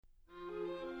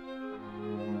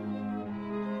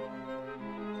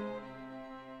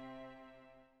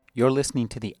You're listening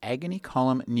to the Agony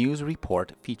Column News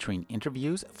Report featuring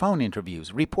interviews, phone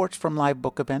interviews, reports from live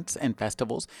book events and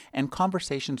festivals, and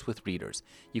conversations with readers.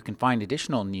 You can find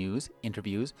additional news,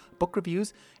 interviews, book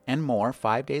reviews, and more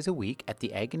 5 days a week at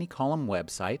the Agony Column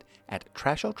website at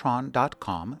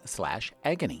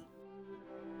trashotron.com/agony.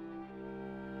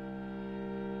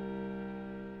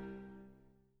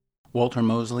 Walter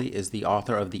Mosley is the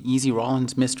author of the Easy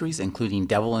Rawlins mysteries, including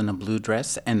Devil in a Blue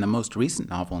Dress and the most recent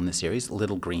novel in the series,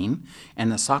 Little Green, and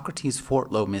the Socrates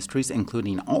Fortlow mysteries,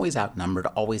 including Always Outnumbered,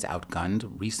 Always Outgunned,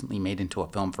 recently made into a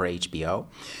film for HBO.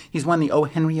 He's won the O.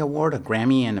 Henry Award, a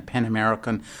Grammy, and a PEN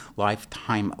American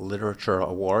Lifetime Literature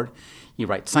Award. He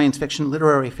writes science fiction,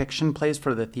 literary fiction, plays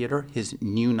for the theater. His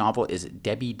new novel is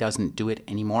Debbie Doesn't Do It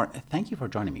Anymore. Thank you for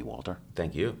joining me, Walter.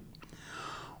 Thank you.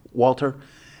 Walter,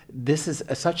 this is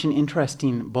such an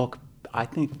interesting book. I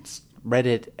think it's read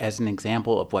it as an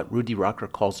example of what Rudy Rucker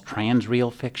calls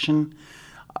transreal fiction.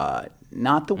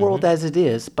 Not the world as it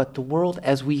is, but the world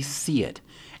as we see it.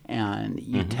 And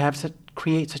you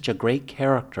create such a great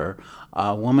character,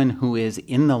 a woman who is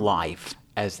in the life,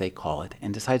 as they call it,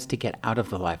 and decides to get out of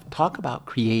the life. Talk about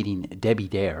creating Debbie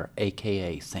Dare,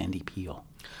 a.k.a. Sandy Peel.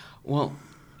 Well,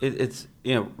 it's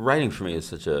writing for me is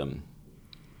such a...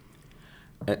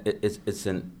 It's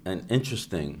an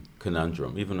interesting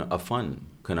conundrum, even a fun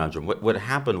conundrum. What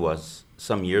happened was,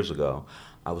 some years ago,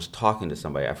 I was talking to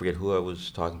somebody. I forget who I was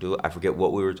talking to. I forget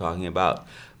what we were talking about.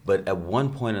 But at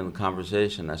one point in the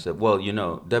conversation, I said, well,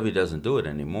 Debbie doesn't do it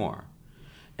anymore.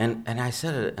 And I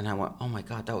said it, and I went, oh, my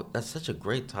God, that's such a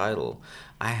great title.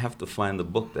 I have to find the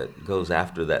book that goes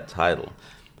after that title.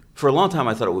 For a long time,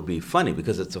 I thought it would be funny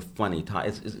because it's a funny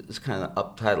title. It's kind of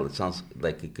up title. It sounds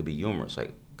like it could be humorous,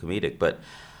 like comedic, but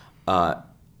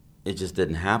it just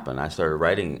didn't happen. I started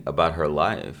writing about her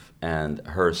life and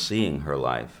her seeing her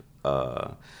life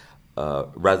rather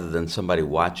than somebody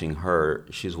watching her.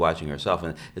 She's watching herself,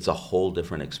 and it's a whole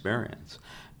different experience.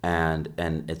 And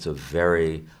it's a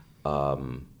very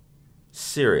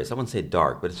serious, I wouldn't say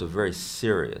dark, but it's a very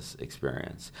serious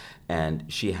experience.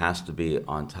 And she has to be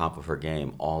on top of her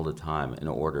game all the time in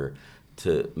order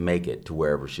to make it to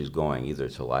wherever she's going, either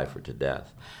to life or to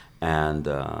death. And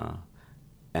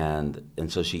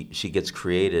so she gets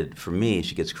created, for me,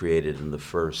 she gets created in the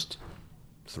first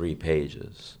 3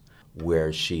 pages,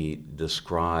 where she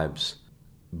describes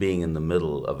being in the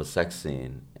middle of a sex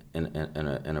scene in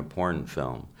a porn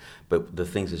film. But the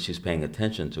things that she's paying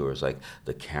attention to is like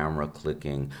the camera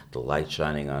clicking, the light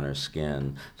shining on her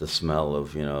skin, the smell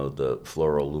of, the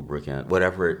floral lubricant,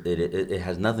 whatever. It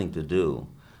has nothing to do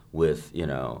with,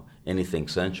 anything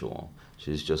sensual.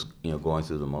 She's just, going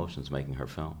through the motions, making her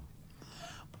film.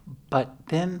 But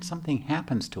then something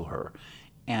happens to her.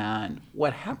 And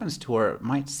what happens to her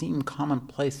might seem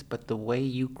commonplace, but the way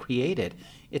you create it,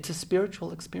 it's a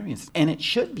spiritual experience. And it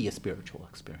should be a spiritual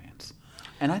experience.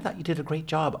 And I thought you did a great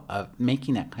job of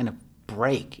making that kind of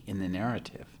break in the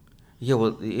narrative. Yeah,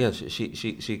 well, yeah,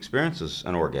 she experiences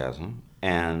an orgasm,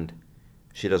 and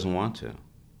she doesn't want to.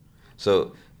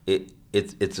 So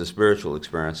it's a spiritual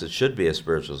experience. It should be a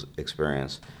spiritual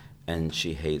experience, and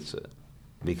she hates it.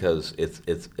 Because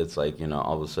it's like,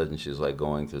 all of a sudden she's like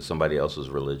going through somebody else's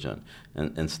religion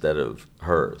instead of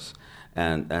hers,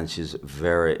 and she's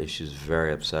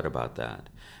very upset about that,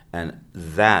 and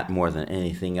that more than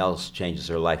anything else changes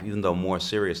her life. Even though more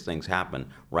serious things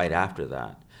happen right after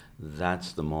that,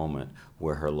 that's the moment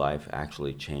where her life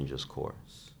actually changes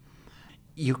course.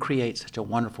 You create such a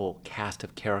wonderful cast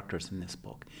of characters in this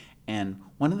book, and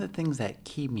one of the things that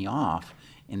keyed me off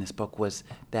in this book was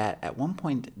that at one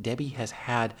point Debbie has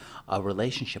had a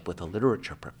relationship with a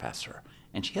literature professor,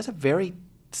 and she has a very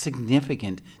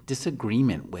significant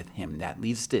disagreement with him that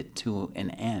leads it to an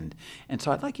end. And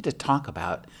so I'd like you to talk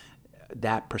about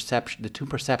that perception, the two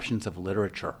perceptions of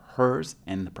literature, hers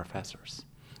and the professor's.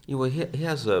 Yeah, well,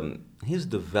 he's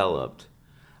developed,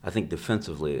 I think,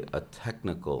 defensively, a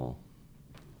technical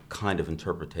kind of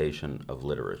interpretation of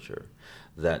literature,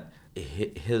 that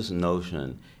his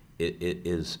notion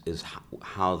is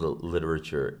how the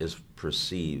literature is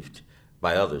perceived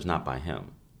by others, not by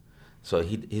him. So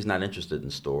he's not interested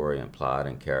in story and plot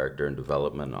and character and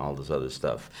development and all this other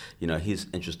stuff. He's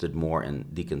interested more in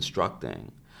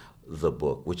deconstructing the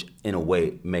book, which in a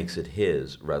way makes it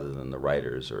his rather than the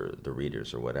writer's or the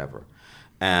reader's or whatever.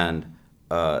 And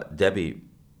Debbie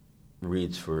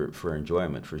reads for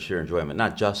enjoyment, for sheer enjoyment,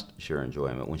 not just sheer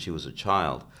enjoyment. When she was a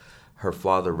child, her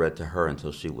father read to her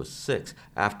until she was 6.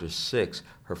 After 6,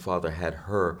 her father had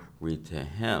her read to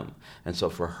him. And so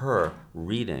for her,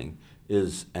 reading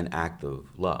is an act of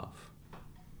love,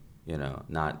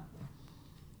 not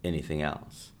anything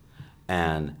else.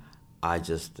 And I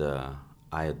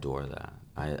I adore that.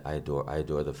 I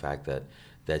adore the fact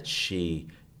that she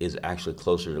is actually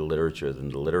closer to literature than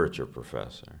the literature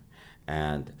professor,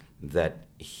 and that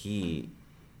he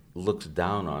looks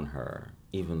down on her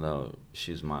even though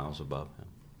she's miles above him.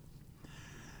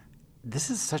 This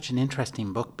is such an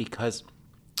interesting book because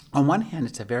on one hand,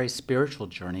 it's a very spiritual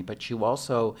journey, but you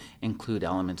also include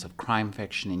elements of crime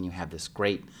fiction, and you have this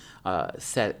great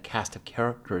cast of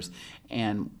characters.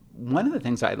 And one of the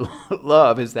things I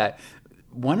love is that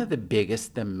one of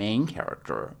the main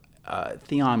character,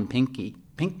 Theon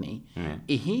Pinkney,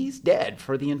 he's dead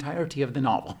for the entirety of the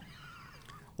novel.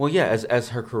 Well, yeah, as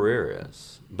her career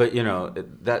is, but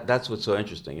that's what's so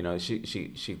interesting.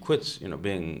 She quits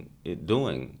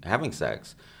having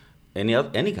sex,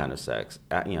 any kind of sex,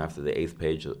 after the 8th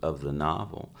page of the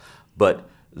novel, but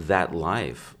that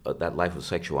life of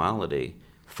sexuality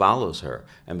follows her,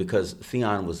 and because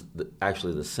Theon was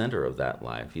actually the center of that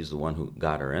life, he's the one who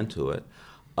got her into it.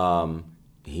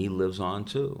 He lives on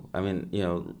too. I mean,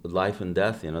 life and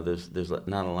death. There's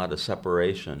not a lot of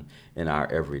separation in our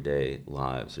everyday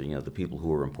lives. The people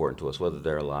who are important to us, whether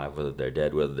they're alive, whether they're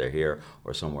dead, whether they're here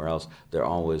or somewhere else, they're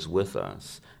always with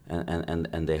us,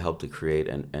 and they help to create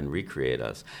and recreate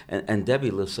us. And Debbie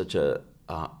lives such a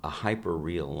hyper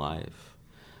real life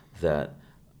that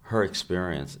her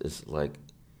experience is like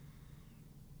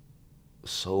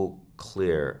so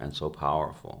clear and so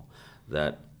powerful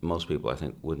that most people, I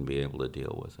think, wouldn't be able to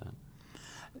deal with it.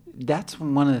 That's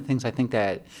one of the things I think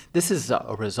that this is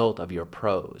a result of your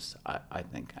prose, I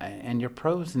think. And your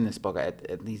prose in this book,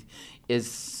 at least,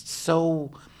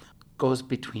 goes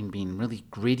between being really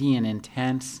gritty and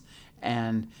intense,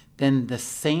 and then the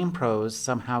same prose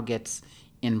somehow gets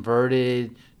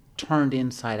inverted, turned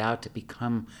inside out to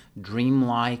become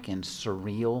dreamlike and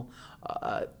surreal.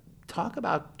 Talk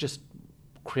about just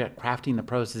crafting the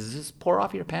prose. Does this pour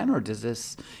off your pen, or does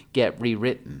this get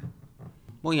rewritten?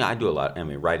 Well, yeah, I do a lot. I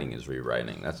mean, writing is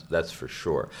rewriting. That's for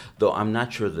sure. Though I'm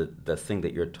not sure that the thing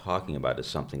that you're talking about is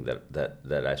something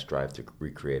that I strive to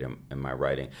recreate in my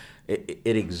writing.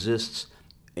 It exists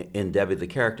in Debbie, the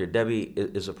character. Debbie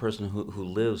is a person who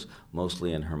lives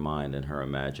mostly in her mind and her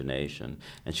imagination,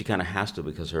 and she kind of has to,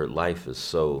 because her life is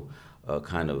so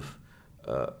kind of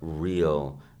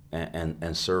real and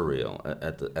surreal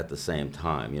at the same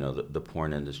time. The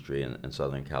porn industry in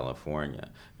Southern California.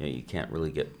 You can't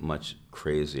really get much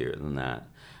crazier than that,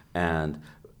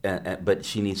 but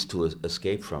she needs to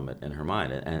escape from it in her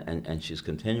mind, and she's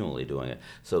continually doing it.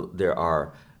 So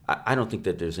I don't think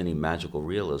that there's any magical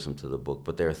realism to the book,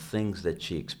 but there are things that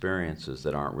she experiences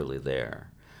that aren't really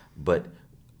there, but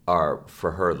are,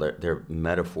 for her, they're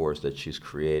metaphors that she's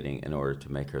creating in order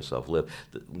to make herself live,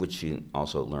 which she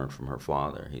also learned from her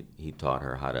father. He taught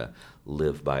her how to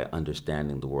live by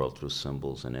understanding the world through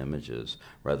symbols and images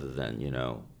rather than,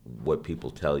 what people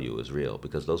tell you is real,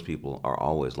 because those people are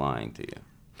always lying to you.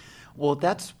 Well,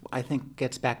 that's, I think,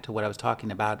 gets back to what I was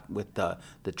talking about with the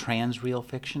trans-real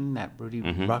fiction, that Rudy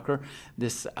Rucker.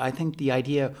 I think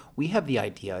we have the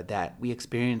idea that we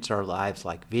experience our lives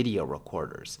like video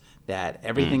recorders, that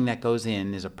everything that goes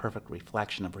in is a perfect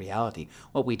reflection of reality.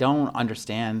 What we don't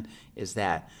understand is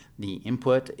that the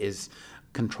input is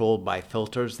controlled by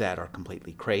filters that are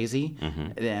completely crazy,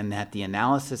 and that the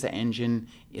analysis engine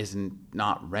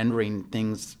not rendering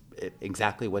things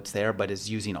exactly what's there, but is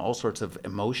using all sorts of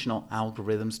emotional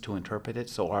algorithms to interpret it.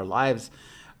 So our lives,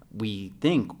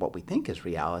 what we think is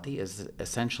reality is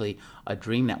essentially a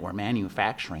dream that we're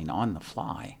manufacturing on the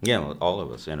fly. Yeah, well, all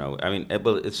of us, I mean,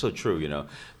 but it's so true,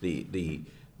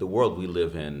 the world we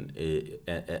live in,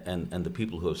 and the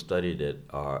people who have studied it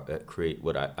create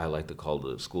what I like to call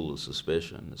the school of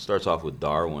suspicion. It starts off with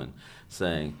Darwin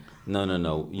saying,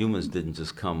 no, humans didn't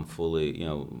just come fully,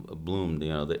 bloomed.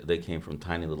 They came from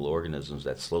tiny little organisms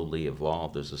that slowly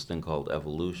evolved. There's this thing called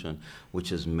evolution, which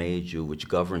has made you, which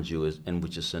governs you, and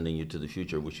which is sending you to the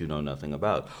future, which you know nothing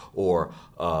about. Or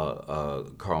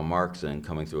Karl Marx, and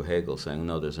coming through Hegel, saying,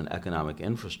 no, there's an economic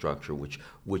infrastructure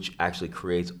which actually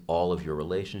creates all of your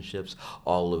relationships,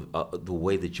 all of the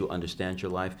way that you understand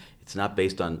your life. It's not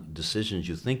based on decisions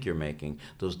you think you're making.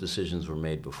 Those decisions were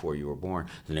made before you were born.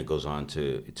 Then it goes on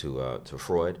to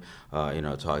Freud,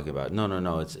 talking about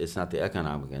no, it's not the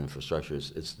economic infrastructure.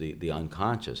 It's the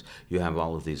unconscious. You have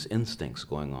all of these instincts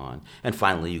going on, and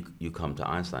finally you come to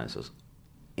Einstein and says,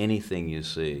 anything you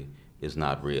see is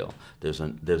not real. There's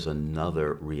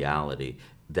another reality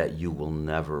that you will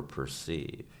never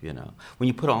perceive. When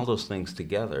you put all those things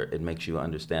together, it makes you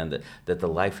understand that the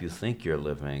life you think you're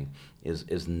living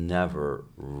is never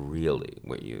really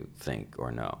what you think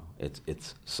or know.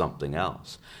 It's something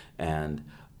else, and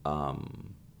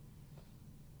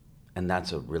And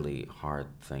that's a really hard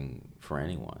thing for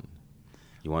anyone.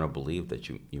 You want to believe that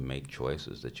you make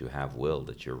choices, that you have will,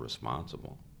 that you're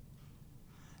responsible.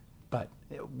 But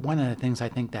one of the things I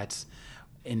think that's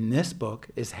in this book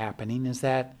is happening is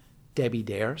that Debbie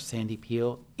Dare, Sandy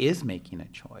Peel, is making a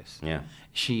choice. Yeah.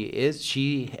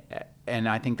 And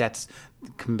I think that's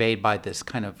conveyed by this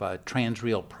kind of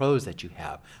transreal prose that you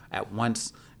have, at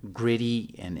once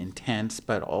gritty and intense,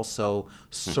 but also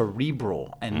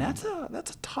cerebral, and that's a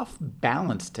tough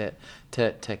balance to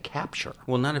capture.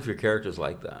 Well, not if your character's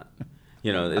like that.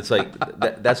 It's like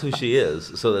that's who she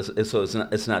is. So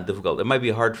it's not difficult. It might be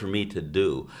hard for me to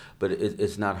do, but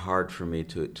it's not hard for me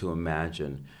to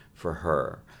imagine for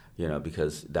her.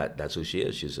 Because that's who she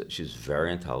is. She's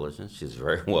very intelligent. She's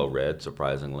very well read,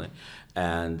 surprisingly,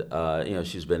 and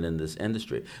she's been in this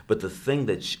industry. But the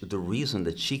reason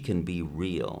that she can be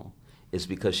real is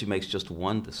because she makes just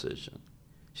one decision.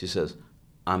 She says,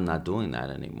 "I'm not doing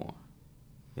that anymore."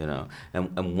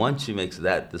 And once she makes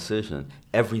that decision,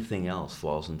 everything else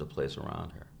falls into place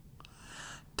around her.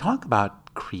 Talk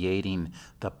about creating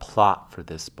the plot for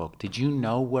this book. Did you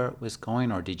know where it was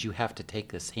going, or did you have to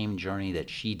take the same journey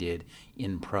that she did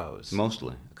in prose?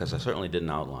 Mostly, because I certainly didn't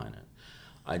outline it.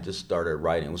 I just started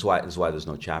writing. It's why there's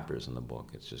no chapters in the book.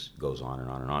 It just goes on and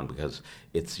on and on, because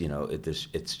it's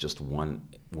it's just one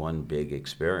big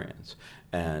experience,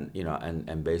 and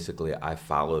basically I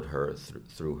followed her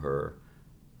through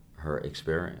her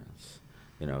experience.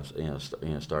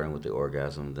 Starting with the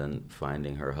orgasm, then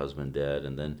finding her husband dead,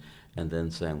 and then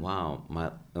saying, "Wow,"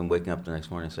 and waking up the next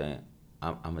morning saying,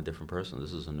 "I'm a different person.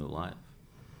 This is a new life."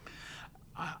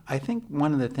 I think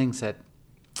one of the things that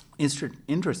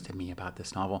interested me about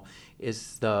this novel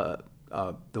is the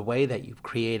way that you've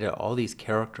created all these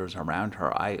characters around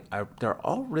her. They're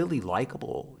all really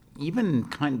likable. Even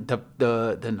kind of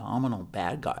the nominal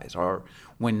bad guys, or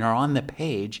when they're on the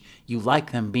page, you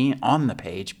like them being on the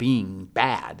page, being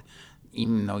bad,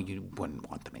 even though you wouldn't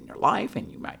want them in your life, and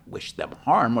you might wish them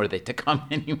harm were they to come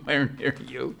anywhere near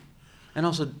you. And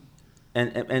also,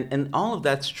 and all of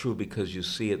that's true because you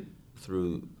see it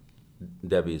through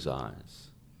Debbie's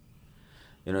eyes.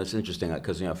 It's interesting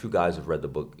because a few guys have read the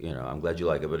book. I'm glad you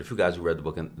like it, but a few guys who read the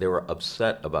book and they were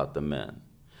upset about the men.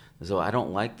 So I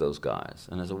don't like those guys.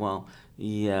 And I said, well,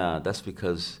 yeah, that's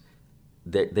because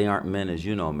they aren't men as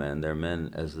you know men. They're men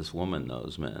as this woman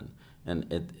knows men.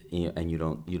 And you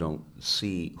don't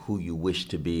see who you wish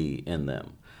to be in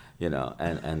them,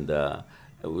 and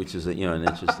which is an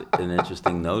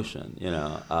interesting notion,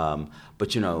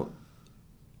 But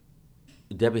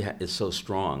Debbie is so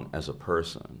strong as a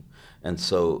person and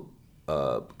so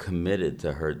committed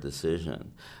to her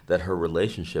decision that her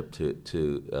relationship to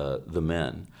the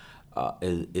men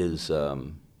is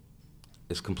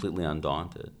completely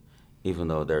undaunted, even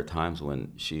though there are times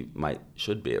when she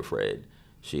should be afraid.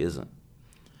 She isn't.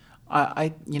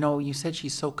 You said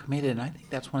she's so committed, and I think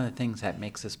that's one of the things that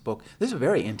makes this book. This is a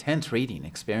very intense reading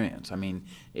experience. I mean,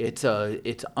 it's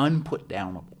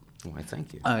unputdownable. Why,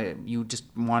 thank you. You just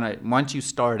want to, once you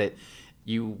start it,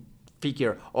 you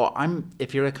figure,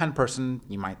 if you're the kind of person,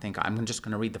 you might think, I'm just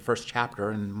going to read the first chapter,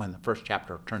 and when the first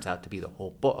chapter turns out to be the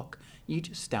whole book, you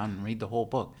just sit down and read the whole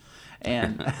book.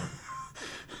 And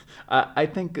I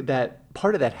think that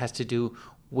part of that has to do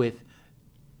with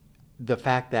the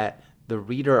fact that the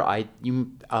reader,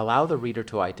 you allow the reader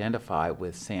to identify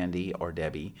with Sandy or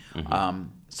Debbie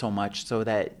so much so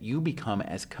that you become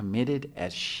as committed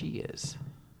as she is.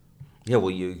 Yeah,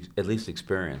 well, you at least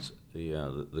experience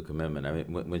the commitment. I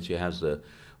mean, when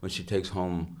she takes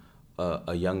home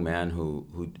a young man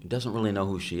who doesn't really know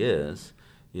who she is,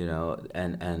 she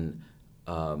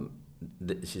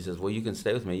says, "Well, you can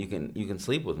stay with me. You can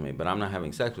sleep with me, but I'm not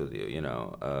having sex with you.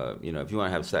 If you want to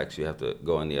have sex, you have to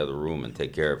go in the other room and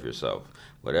take care of yourself,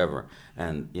 whatever.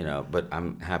 And but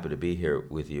I'm happy to be here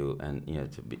with you, and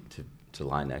to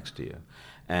lie next to you."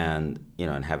 And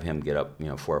and have him get up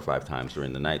 4 or 5 times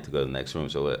during the night to go to the next room.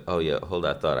 So hold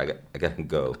that thought. I got to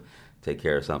go take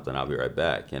care of something. I'll be right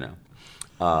back.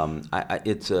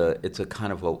 It's a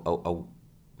kind of a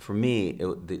for me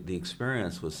the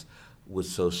experience was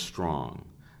so strong,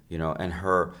 and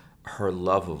her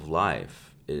love of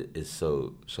life is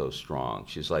so strong.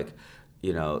 She's like,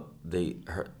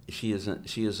 she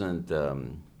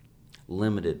isn't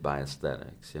limited by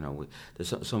aesthetics.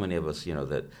 There's so many of us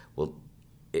that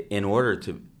in order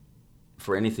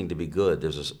for anything to be good,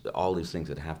 there's just all these things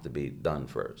that have to be done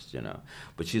first,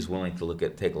 But she's willing to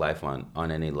take life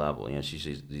on any level. She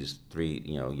sees these 3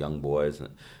 young boys in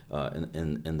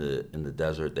the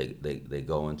desert. They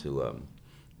go into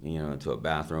into a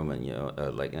bathroom, and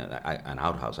like an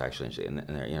outhouse actually, and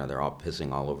they're all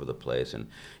pissing all over the place, and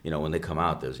when they come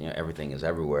out, there's everything is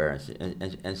everywhere,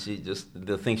 and she just,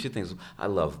 the thing she thinks, I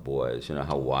love boys,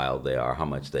 how wild they are, how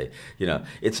much they,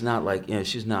 it's not like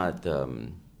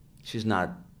she's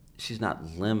not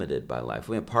limited by life.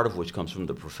 Part of which comes from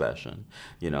the profession,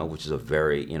 which is a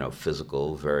very,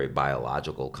 physical, very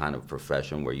biological kind of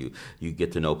profession where you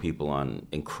get to know people on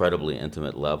incredibly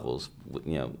intimate levels,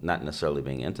 not necessarily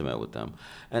being intimate with them.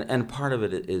 And part of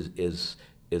it is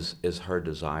her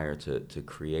desire to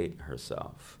create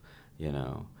herself,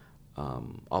 all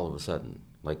of a sudden.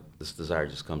 Like this desire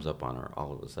just comes up on her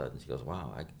all of a sudden. She goes,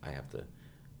 wow, I have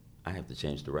to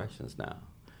change directions now,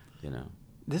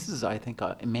 This is, I think,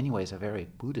 in many ways, a very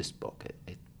Buddhist book.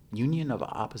 A union of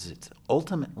opposites,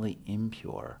 ultimately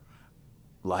impure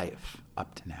life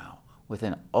up to now, with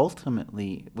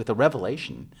a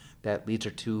revelation that leads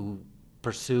her to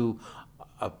pursue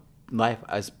a life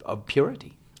of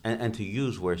purity. And to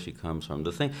use where she comes from.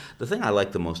 The thing I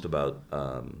like the most about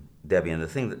Debbie, and the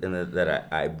thing that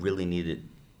I really needed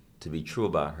to be true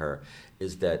about her,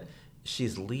 is that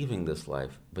she's leaving this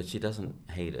life, but she doesn't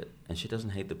hate it, and she doesn't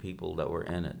hate the people that were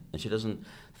in it, and she doesn't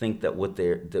think that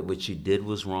what she did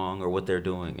was wrong or what they're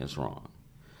doing is wrong.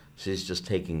 She's just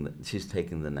taking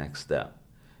the next step.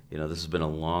 This has been a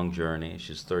long journey.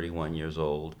 She's 31 years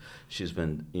old. She's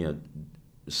been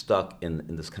stuck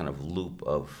in this kind of loop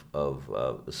of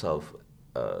self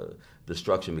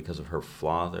destruction because of her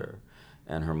father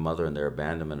and her mother and their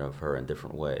abandonment of her in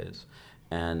different ways.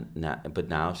 But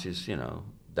now she's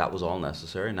that was all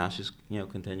necessary. Now she's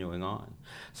continuing on,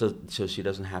 so she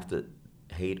doesn't have to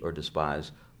hate or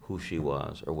despise who she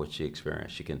was or what she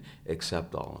experienced. She can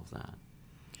accept all of that.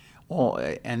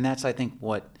 Well, and that's, I think,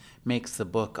 what makes the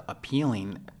book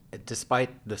appealing, despite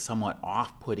the somewhat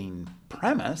off-putting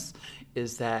premise,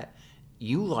 is that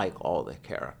you like all the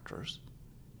characters,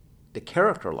 the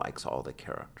character likes all the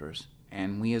characters,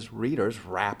 and we as readers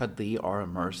rapidly are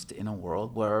immersed in a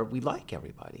world where we like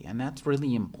everybody, and that's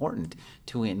really important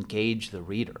to engage the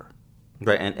reader.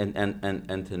 Right,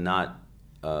 and to not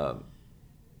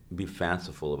be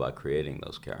fanciful about creating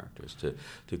those characters,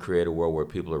 to create a world where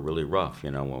people are really rough.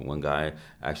 When one guy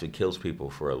actually kills people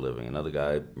for a living, another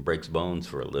guy breaks bones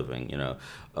for a living.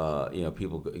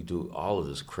 People do all of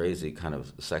this crazy kind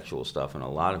of sexual stuff, and a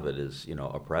lot of it is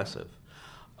oppressive,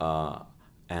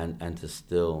 and to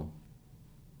still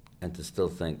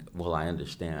think, well, I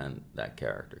understand that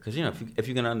character, because if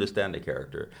you can understand a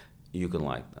character, you can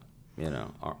like them.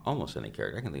 Or almost any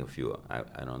character. I can think of a few.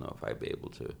 I don't know if I'd be able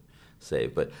to say,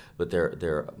 but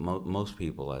most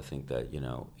people, I think that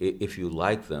if you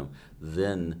like them,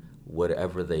 then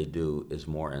whatever they do is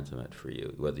more intimate for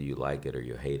you, whether you like it or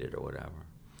you hate it or whatever.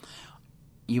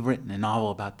 You've written a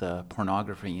novel about the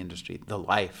pornography industry, The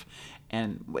Life,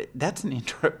 and that's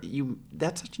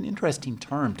that's such an interesting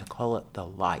term to call it The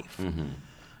Life. Mm-hmm.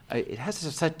 It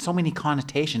has so many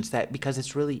connotations that, because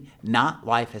it's really not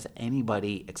life as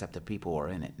anybody except the people who are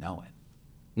in it know it.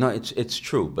 No, it's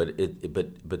true, but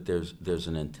there's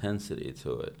an intensity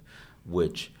to it,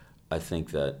 which I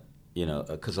think that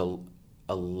because a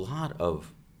lot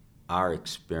of our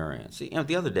experience. The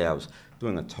other day I was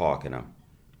doing a talk, and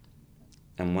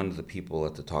one of the people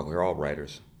at the talk, we were all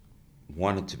writers,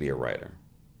 wanted to be a writer,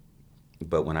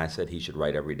 but when I said he should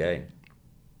write every day,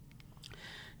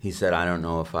 he said, I don't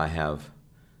know if I have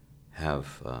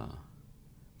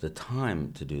the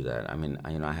time to do that. I mean,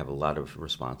 I have a lot of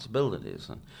responsibilities,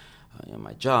 and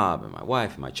my job, and my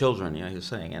wife, and my children. He was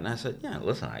saying, and I said, yeah,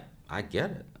 listen, I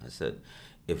get it. I said,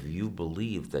 if you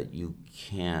believe that you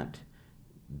can't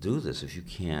do this, if you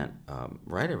can't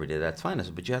write every day, that's fine. I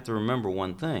said, but you have to remember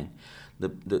one thing: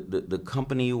 the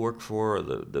company you work for, or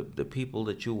the people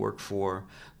that you work for,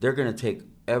 they're going to take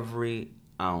every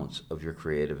ounce of your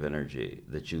creative energy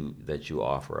that you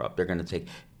offer up. They're going to take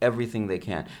everything they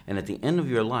can, and at the end of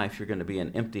your life, you're going to be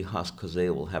an empty husk, because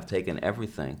they will have taken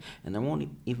everything, and there won't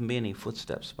even be any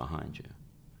footsteps behind you.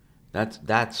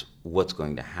 That's what's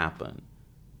going to happen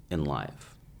in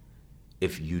life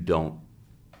if you don't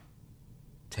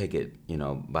take it,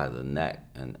 by the neck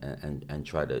and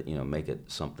try to, make it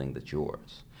something that's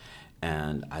yours.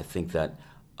 And I think that.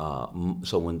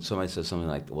 So when somebody says something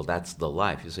like, well, that's the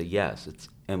life, you say, yes,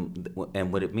 and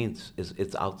what it means is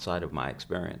it's outside of my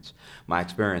experience. My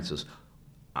experience is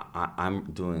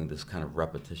I'm doing this kind of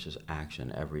repetitious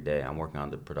action every day. I'm working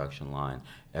on the production line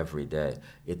every day.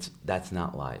 That's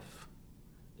not life.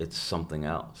 It's something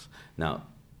else. Now,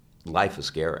 life is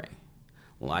scary.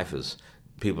 Life is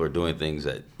people are doing things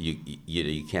that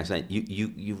you can't say.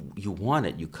 You want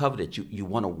it, you covet it, you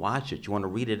want to watch it, you want to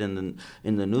read it in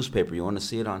the newspaper, you want to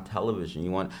see it on television,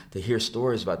 you want to hear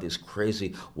stories about these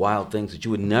crazy, wild things that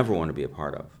you would never want to be a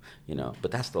part of,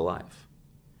 But that's the life,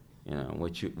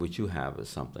 What you have is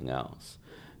something else,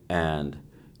 and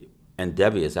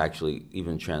Debbie has actually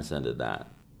even transcended that.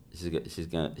 She's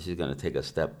gonna take a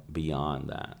step beyond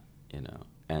that,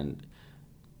 and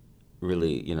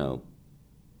really,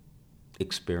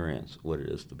 experience what it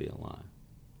is to be alive.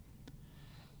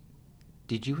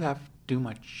 Did you do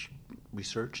much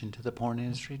research into the porn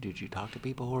industry? Did you talk to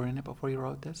people who were in it before you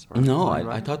wrote this? No,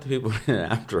 I talked to people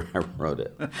after I wrote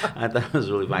it. I thought it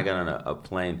was really fun. I got on a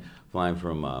plane flying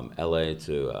from L.A.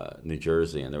 to New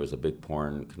Jersey, and there was a big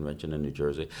porn convention in New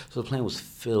Jersey. So the plane was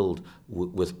filled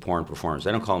with porn performers.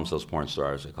 They don't call themselves porn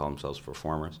stars. They call themselves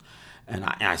performers. And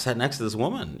I sat next to this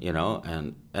woman,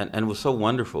 and it was so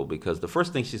wonderful because the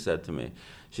first thing she said to me,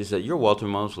 she said, "You're Walter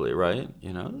Mosley, right?"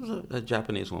 It was a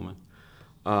Japanese woman.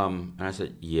 And I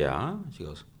said, "Yeah." She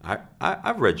goes,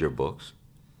 I've read your books.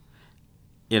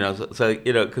 Because like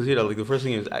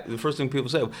the first thing people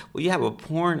say, well, you have a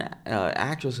porn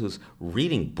actress who's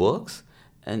reading books.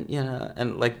 And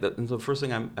the first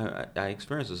thing I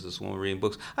experienced is this woman reading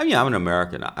books. I mean, I'm an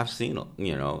American. I've seen, I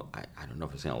don't know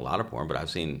if I've seen a lot of porn, but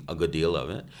I've seen a good deal of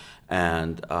it.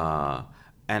 And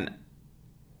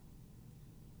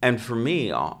for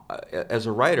me, as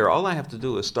a writer, all I have to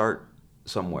do is start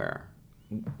somewhere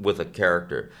with a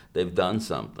character. They've done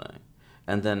something,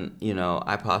 and then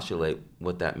I postulate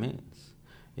what that means.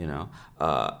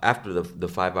 After the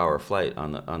 5-hour flight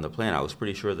on the plane, I was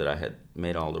pretty sure that I had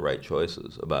made all the right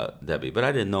choices about Debbie, but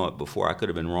I didn't know it before. I could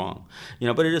have been wrong,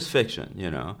 but it is fiction,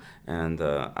 and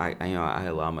I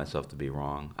allow myself to be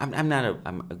wrong. I'm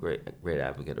a great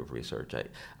advocate of research.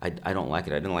 I don't like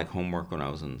it. I didn't like homework when I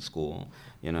was in school,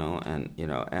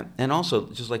 and also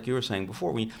just like you were saying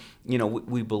before, we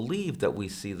believe that we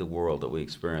see the world, that we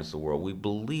experience the world. We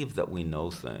believe that we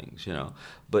know things,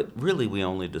 but really we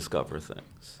only discover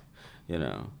things.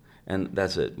 And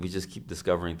that's it. We just keep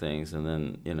discovering things, and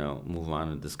then move on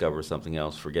and discover something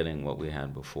else, forgetting what we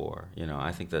had before.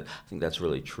 I think that's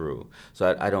really true.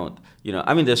 So I don't.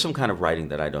 There's some kind of writing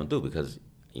that I don't do because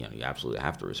you absolutely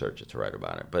have to research it to write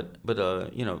about it. But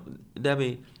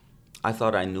Debbie, I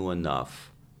thought I knew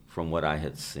enough from what I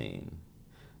had seen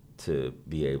to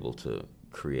be able to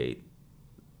create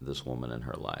this woman in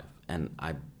her life, and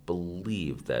I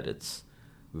believe that it's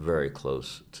very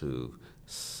close to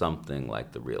something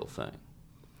like the real thing.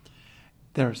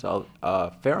 There's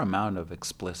a fair amount of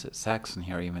explicit sex in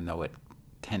here, even though it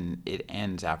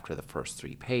ends after the first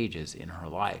 3 pages in her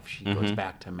life. She goes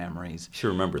back to memories. She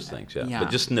remembers things, yeah, but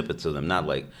just snippets of them, not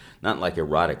like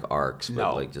erotic arcs,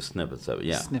 but like just snippets of it.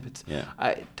 Yeah, snippets. Yeah.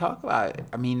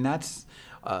 That's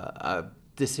a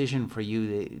decision for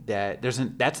you that's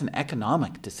an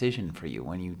economic decision for you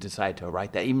when you decide to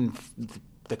write that. Even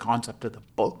the concept of the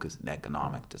book is an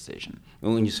economic decision.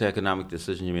 When you say economic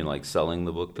decision, you mean like selling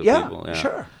the book to people? Yeah,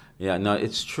 sure. Yeah, no,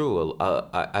 it's true.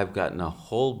 I've gotten a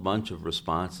whole bunch of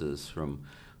responses from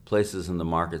places in the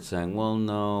market saying, well,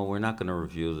 no, we're not going to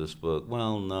review this book.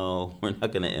 Well, no, we're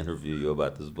not going to interview you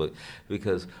about this book.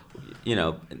 Because, they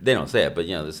don't say it, but,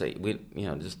 they say,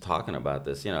 just talking about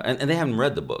this, and they haven't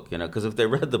read the book, because if they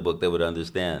read the book, they would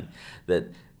understand that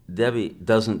Debbie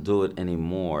doesn't do it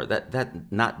anymore.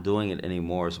 That not doing it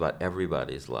anymore is about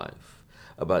everybody's life,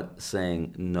 about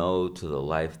saying no to the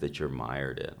life that you're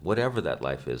mired in, whatever that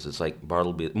life is. It's like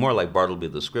more like Bartleby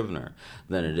the Scrivener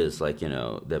than it is like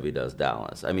Debbie Does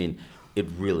Dallas. I mean, it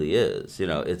really is.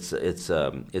 It's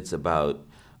about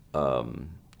an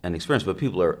experience, but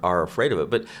people are afraid of it.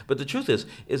 But the truth is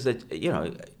that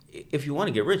if you want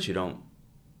to get rich, you don't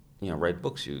write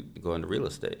books, you go into real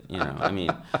estate.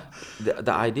 The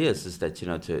idea is that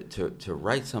to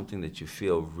write something that you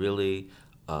feel really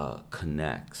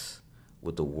connects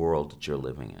with the world that you're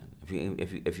living in.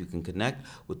 If you can connect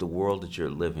with the world that you're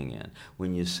living in,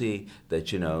 when you see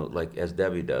that like as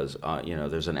Debbie does,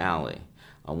 there's an alley.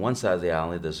 On one side of the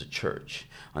alley, there's a church.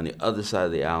 On the other side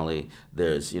of the alley,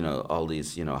 there's, all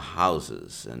these,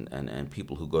 houses and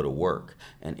people who go to work.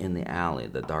 And in the alley,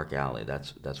 the dark alley,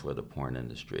 that's where the porn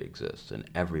industry exists. And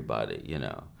everybody,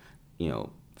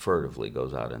 furtively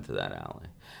goes out into that alley.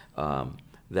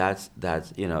 That's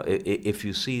if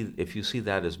you see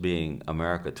that as being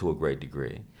America to a great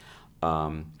degree,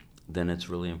 then it's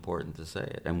really important to say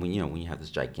it. And when you have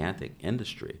this gigantic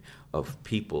industry of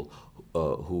people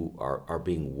who are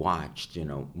being watched,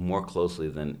 more closely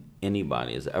than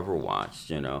anybody has ever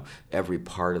watched, every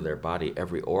part of their body,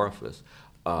 every orifice,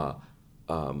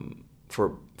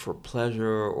 for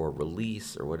pleasure or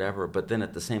release or whatever, but then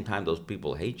at the same time those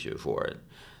people hate you for it.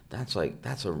 That's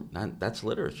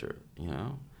literature,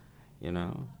 you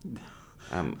know.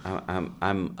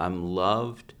 I'm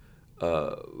loved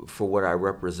for what I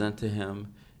represent to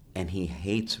him, and he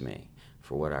hates me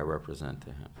for what I represent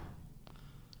to him.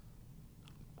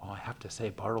 Well, I have to say,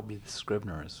 Bartleby the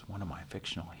Scrivener is one of my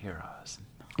fictional heroes.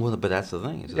 Well, but that's the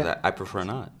thing. Is that I prefer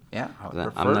not. Yeah,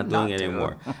 I'm not doing it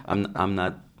anymore. I'm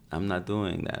not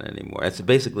doing that anymore. That's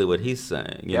basically what he's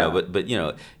saying, you know. But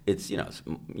it's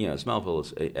Smallville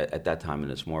is at that time,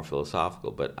 and it's more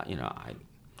philosophical. But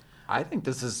I think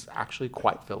this is actually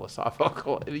quite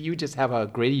philosophical. You just have a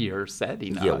grittier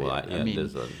setting. Yeah, well, I mean,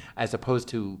 as opposed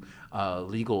to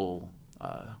legal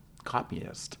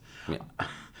copyist. Yeah.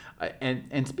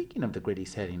 And speaking of the gritty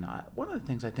setting, one of the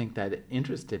things I think that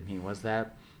interested me was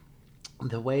that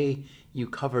the way you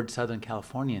covered Southern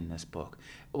California in this book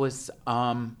was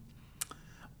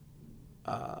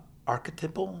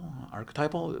archetypal.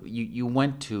 We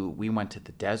went to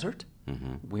the desert.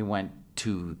 Mm-hmm. We went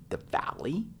to the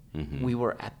valley. Mm-hmm. We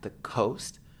were at the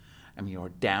coast. I mean, you were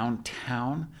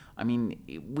downtown. I mean,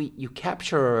 you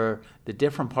capture the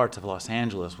different parts of Los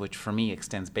Angeles, which for me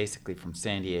extends basically from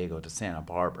San Diego to Santa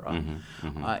Barbara. Mm-hmm.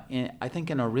 Mm-hmm. I think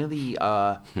in a really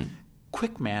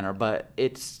quick manner, but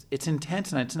it's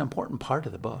intense and it's an important part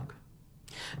of the book.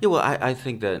 Yeah, well, I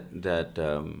think that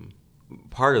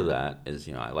part of that is,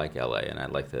 I like LA and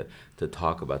I'd like to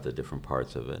talk about the different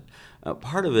parts of it.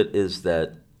 Part of it is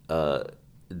that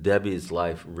Debbie's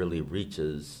life really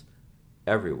reaches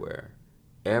everywhere.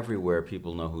 Everywhere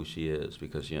people know who she is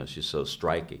because, she's so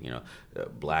striking,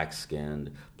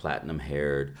 black-skinned,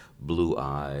 platinum-haired,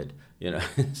 blue-eyed,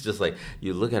 It's just like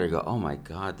you look at her and go, oh, my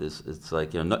God, it's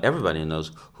like, everybody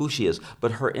knows who she is.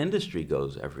 But her industry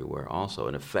goes everywhere also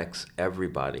and affects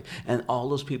everybody. And all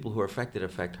those people who are affected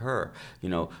affect her.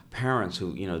 Parents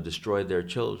who, destroyed their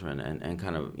children and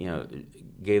kind of,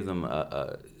 gave them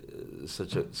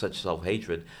such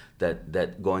self-hatred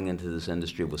that going into this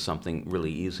industry was something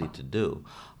really easy to do.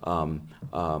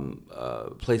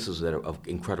 Places that are of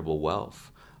incredible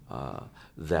wealth, but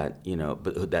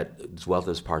that wealth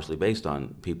is partially based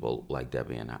on people like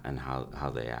Debbie and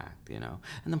how they act, and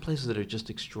then places that are just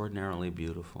extraordinarily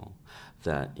beautiful,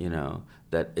 that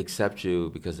that accept you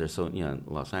because they're so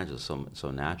Los Angeles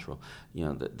so natural,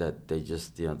 that they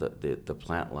just the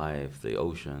plant life, the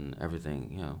ocean,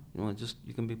 everything, just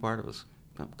you can be part of us,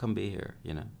 come be here,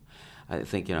 I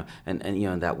think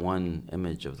and that one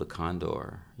image of the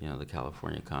condor, the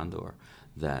California condor,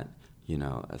 that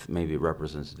maybe it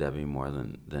represents Debbie more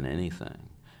than anything,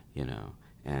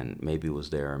 and maybe it was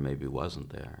there or maybe it wasn't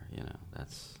there,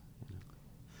 that's.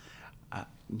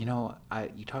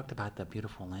 You talked about the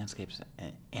beautiful landscapes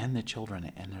and the children,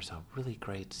 and there's a really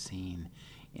great scene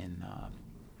in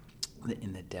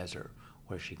the desert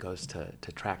where she goes to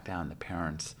track down the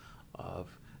parents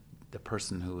of the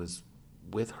person who was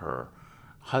with her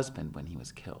husband when he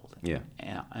was killed. Yeah.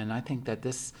 And I think that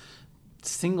this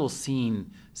single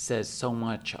scene says so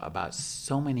much about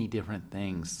so many different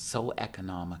things so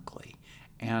economically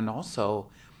and also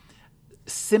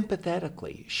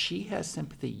sympathetically. She has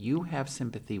sympathy, you have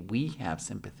sympathy, we have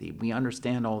sympathy. We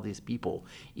understand all these people,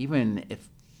 even if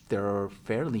they're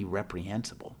fairly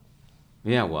reprehensible.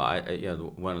 Yeah, well,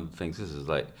 one of the things is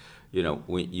like,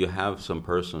 when you have some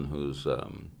person who's,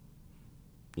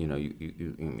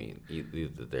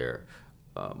 either they're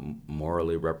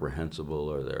morally reprehensible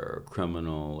or they're a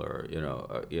criminal or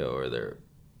or they're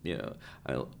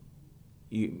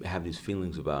you have these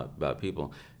feelings about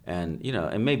people, and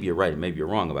and maybe you're right and maybe you're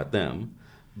wrong about them,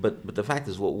 but the fact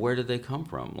is, well, where did they come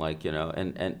from? Like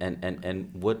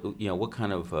and what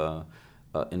kind of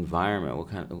environment,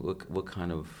 what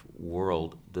kind of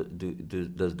world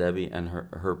does Debbie and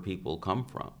her people come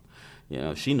from?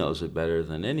 She knows it better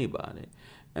than anybody.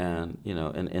 And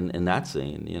in that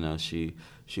scene,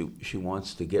 she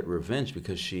wants to get revenge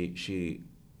because she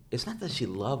it's not that she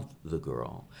loved the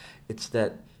girl, it's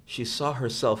that she saw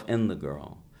herself in the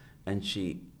girl, and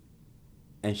she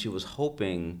was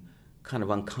hoping, kind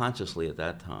of unconsciously at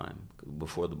that time,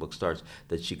 before the book starts,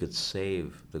 that she could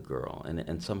save the girl,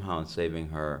 and somehow in saving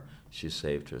her, she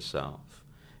saved herself,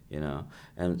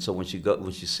 And so when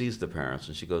she sees the parents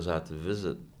and she goes out to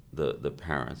visit the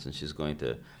parents, and she's going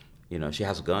to. She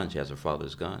has a gun. She has her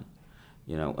father's gun.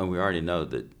 And we already know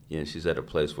that. She's at a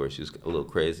place where she's a little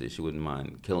crazy. She wouldn't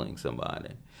mind killing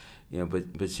somebody.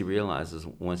 But she realizes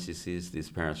once she sees these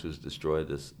parents who's destroyed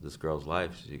this girl's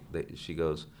life, she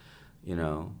goes,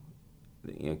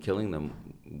 killing them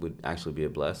would actually be a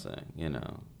blessing.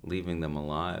 Leaving them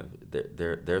alive,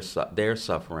 their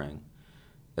suffering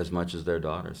as much as their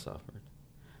daughter suffered,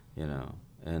 you know,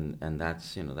 and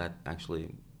that's, you know, that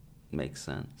actually makes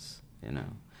sense, you know.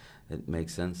 It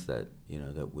makes sense that, you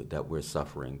know, that we're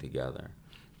suffering together,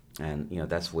 and, you know,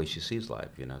 that's the way she sees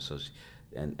life, you know. So,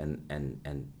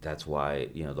 and that's why,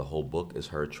 you know, the whole book is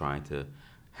her trying to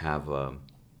have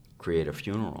create a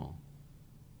funeral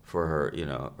for her, you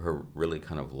know, her really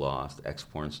kind of lost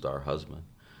ex-porn star husband,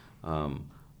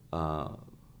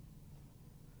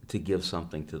 to give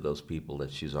something to those people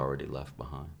that she's already left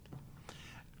behind.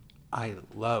 I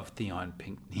love Theon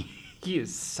Pinckney. He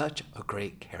is such a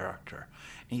great character.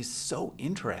 And he's so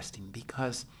interesting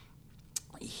because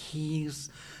he's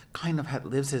kind of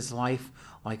lives his life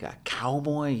like a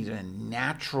cowboy. He's a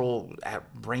natural at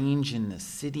range in the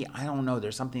city. I don't know.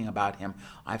 There's something about him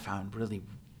I found really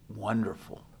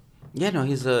wonderful. Yeah, no,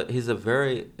 he's a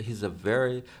very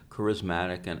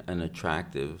charismatic and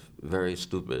attractive, very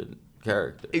stupid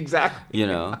character. Exactly. You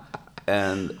know,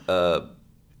 and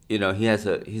you know,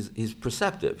 he's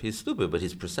perceptive. He's stupid, but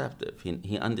he's perceptive.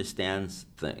 He understands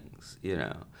things. You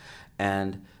know,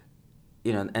 and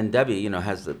you know, and Debbie, you know,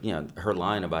 has the, you know, her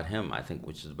line about him, I think,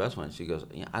 which is the best one. She goes,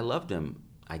 yeah, "I loved him,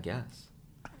 I guess."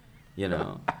 You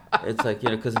know, it's like, you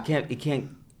know, because he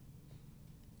can't.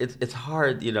 It's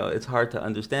hard, you know. It's hard to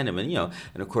understand him, and, you know,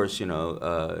 and of course, you know,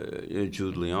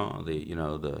 Jude Leon,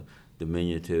 the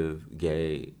diminutive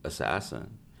gay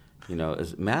assassin, you know,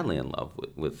 is madly in love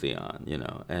with Theon, you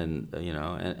know, and you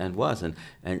know, and was, and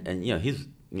you know, he's,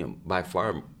 you know, by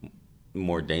far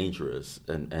more dangerous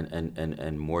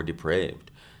and more depraved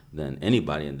than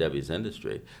anybody in Debbie's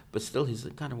industry, but still he's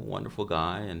a kind of a wonderful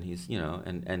guy, and he's, you know,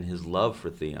 and his love for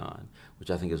Theon,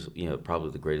 which I think is, you know, probably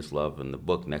the greatest love in the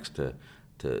book, next to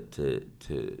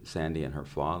Sandy and her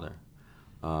father,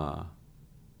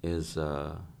 is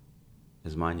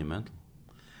monumental.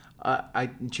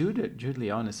 Jude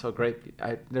Leon is so great.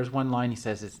 There's one line he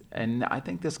says, and I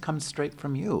think this comes straight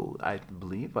from you, I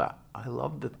believe. I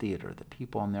love the theater. The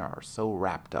people in there are so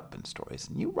wrapped up in stories.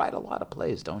 And you write a lot of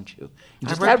plays, don't you?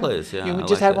 I write plays, yeah. You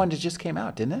just had one that just came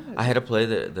out, didn't it? I had a play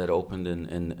that opened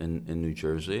in New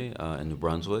Jersey, in New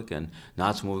Brunswick, and now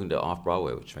it's moving to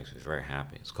Off-Broadway, which makes me very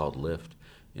happy. It's called Lift.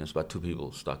 You know, it's about two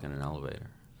people stuck in an elevator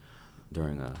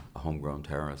during a homegrown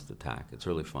terrorist attack. It's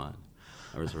really fun.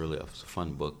 It's a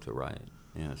fun book to write.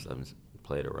 You know, it's a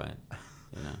play to write,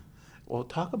 you know. Well,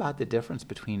 talk about the difference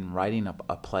between writing a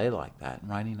play like that and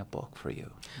writing a book for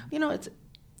you. You know,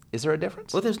 is there a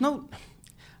difference? Well, there's no.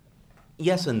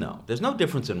 Yes and no. There's no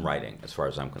difference in writing, as far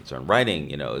as I'm concerned. Writing,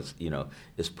 you know,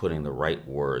 is putting the right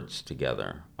words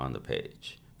together on the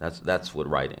page. That's what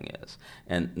writing is.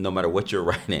 And no matter what you're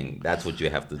writing, that's what you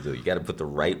have to do. You got to put the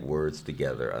right words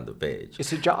together on the page.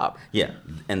 It's a job. Yeah,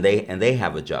 and they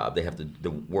have a job. The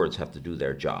words have to do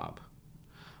their job.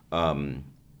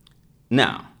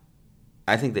 Now,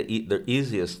 I think that the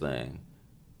easiest thing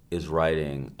is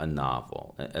writing a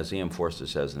novel. As E.M. Forster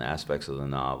says in Aspects of the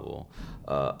Novel,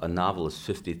 a novel is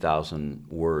 50,000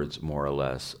 words, more or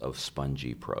less, of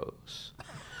spongy prose.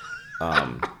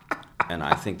 And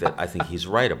I think he's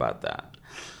right about that.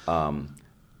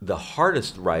 The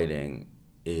hardest writing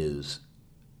is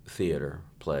theater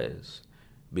plays,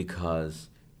 because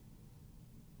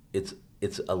it's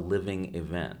a living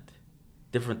event,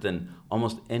 different than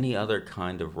almost any other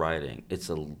kind of writing. It's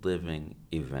a living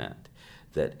event,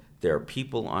 that there are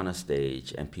people on a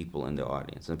stage and people in the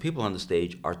audience, and people on the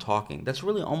stage are talking. That's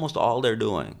really almost all they're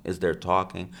doing, is they're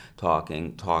talking,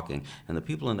 and the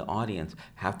people in the audience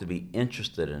have to be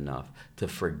interested enough to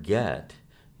forget,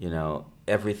 you know,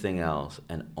 everything else,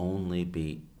 and only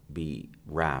be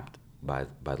wrapped by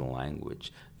the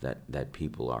language that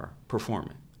people are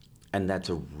performing. And that's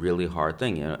a really hard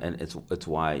thing, you know, and it's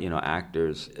why, you know,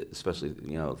 actors, especially,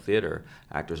 you know, theater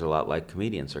actors, are a lot like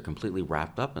comedians. They're completely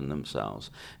wrapped up in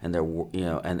themselves, and they're, you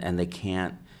know, and they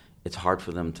can't. It's hard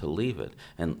for them to leave it.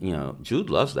 And, you know, Jude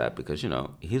loves that, because, you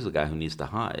know, he's the guy who needs to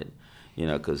hide, you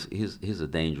know, because he's a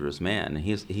dangerous man, and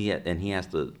he has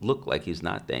to look like he's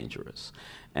not dangerous.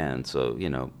 And so, you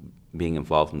know, being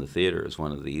involved in the theater is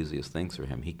one of the easiest things for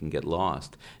him. He can get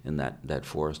lost in that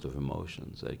forest of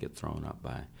emotions that get thrown up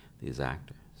by these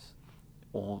actors.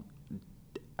 Well,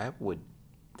 I would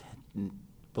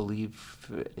believe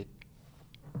it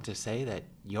to say that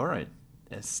you're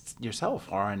yourself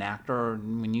are an actor.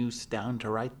 When you sit down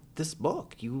to write this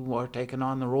book, you are taking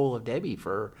on the role of Debbie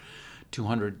for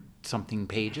 200-something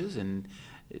pages, and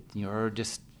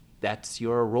that's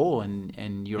your role,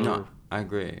 and you're. No, I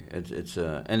agree. It's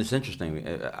and it's interesting.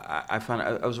 I found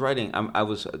I was writing. I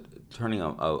was turning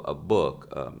a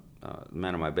book,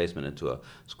 Man in My Basement, into a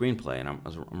screenplay, and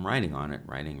I'm writing on it,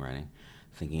 writing,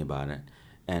 thinking about it.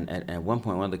 And at one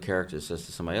point, one of the characters says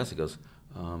to somebody else, he goes,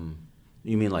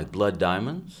 You mean like blood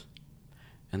diamonds?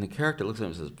 And the character looks at him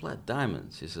and says, blood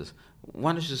diamonds. He says,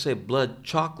 why don't you say blood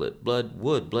chocolate, blood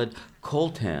wood, blood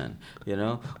coltan, you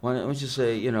know? Why don't you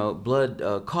say, you know, blood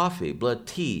coffee, blood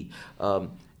tea?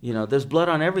 You know, there's blood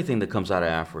on everything that comes out of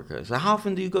Africa. So how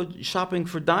often do you go shopping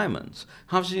for diamonds?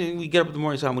 How often do you get up in the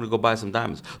morning and say, I'm going to go buy some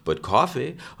diamonds? But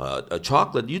coffee,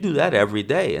 chocolate, you do that every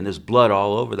day, and there's blood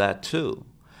all over that too.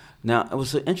 Now, it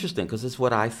was interesting because it's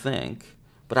what I think,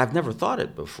 but I've never thought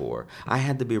it before. I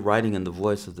had to be writing in the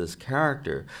voice of this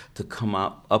character to come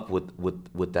up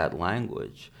with that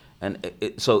language. And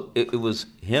so it was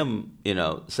him, you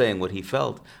know, saying what he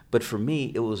felt, but for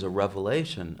me, it was a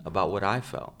revelation about what I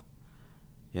felt.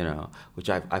 You know, which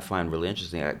I find really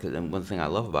interesting. And one thing I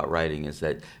love about writing is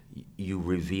that you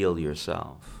reveal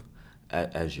yourself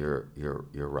as you're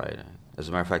writing. As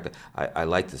a matter of fact, I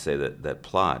like to say that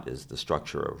plot is the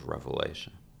structure of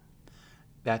revelation.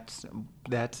 That's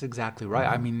exactly right.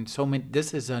 I mean,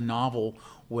 this is a novel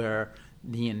where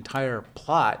the entire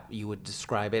plot, you would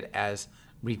describe it as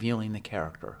revealing the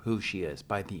character, who she is.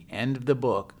 By the end of the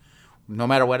book, no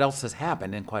matter what else has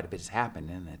happened, and quite a bit has happened,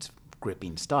 and it's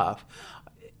gripping stuff,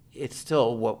 it's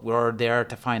still what we're there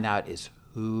to find out is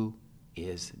who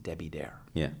is Debbie Dare.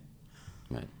 Yeah,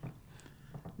 right.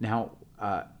 Now,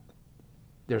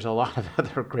 there's a lot of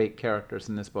other great characters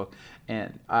in this book,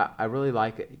 and I really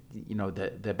like, you know,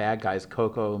 the bad guys,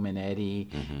 Coco, Minetti,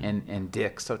 and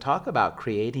Dick. So talk about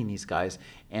creating these guys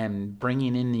and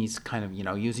bringing in these kind of, you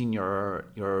know, using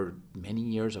your many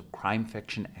years of crime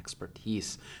fiction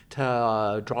expertise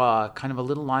to draw kind of a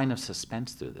little line of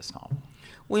suspense through this novel.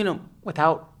 Well, you know,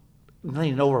 without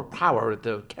really overpower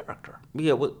the character.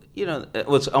 Yeah, well, you know,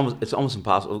 it's almost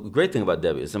impossible. The great thing about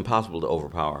Debbie, it's impossible to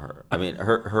overpower her. I mean,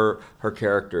 her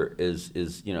character is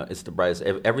you know, it's the brightest.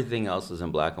 Everything else is in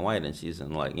black and white, and she's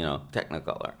in, like, you know,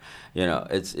 Technicolor. You know,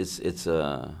 it's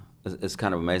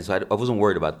kind of amazing. So I wasn't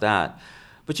worried about that,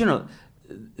 but you know,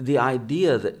 the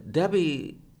idea that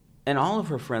Debbie and all of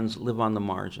her friends live on the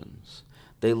margins.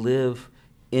 They live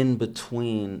in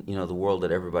between, you know, the world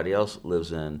that everybody else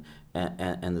lives in,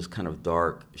 and this kind of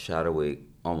dark, shadowy,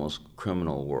 almost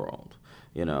criminal world.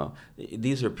 You know,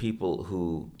 these are people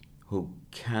who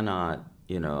cannot,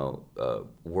 you know,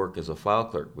 work as a file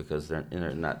clerk because they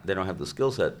don't have the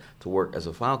skill set to work as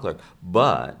a file clerk,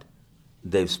 but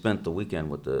they've spent the weekend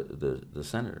with the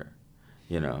senator,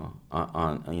 you know,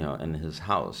 on you know, in his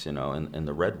house, you know, in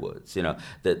the redwoods, you know,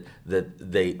 that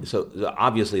they, so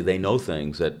obviously they know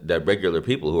things that regular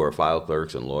people who are file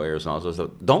clerks and lawyers and all sorts of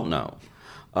stuff don't know.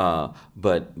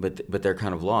 But they're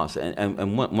kind of lost,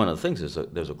 and one of the things is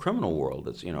there's a criminal world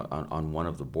that's, you know, on one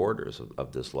of the borders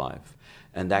of this life,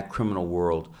 and that criminal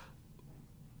world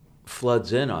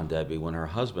floods in on Debbie when her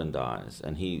husband dies,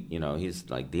 and he's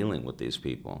like dealing with these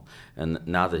people, and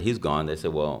now that he's gone, they say,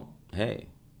 well, hey,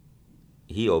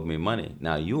 he owed me money,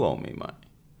 now you owe me money,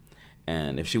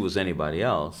 and if she was anybody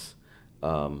else,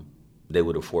 they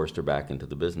would have forced her back into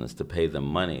the business to pay them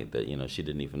money that, you know, she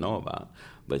didn't even know about.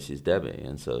 But she's Debbie,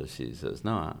 and so she says,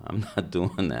 no, I'm not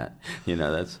doing that. You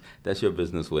know, that's your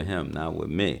business with him, not with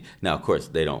me. Now, of course,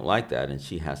 they don't like that, and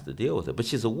she has to deal with it. But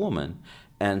she's a woman,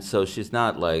 and so she's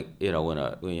not like, you know, when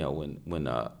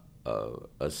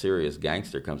a serious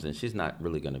gangster comes in, she's not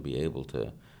really going to be able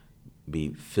to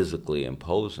be physically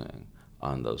imposing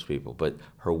on those people. But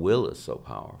her will is so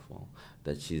powerful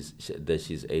that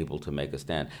she's able to make a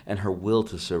stand, and her will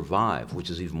to survive, which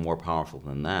is even more powerful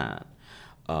than that,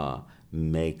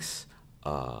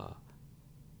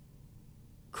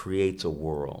 creates a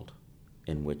world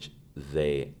in which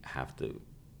they have to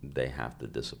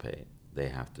dissipate. They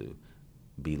have to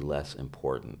be less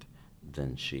important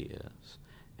than she is,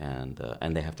 and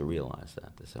they have to realize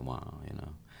that. They say, wow, you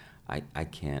know, I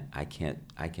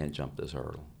can't jump this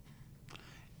hurdle.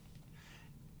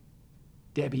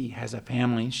 Debbie has a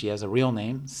family. She has a real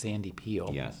name, Sandy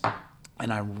Peel. Yes.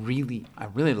 And I really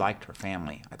liked her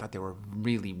family. I thought they were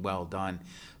really well done,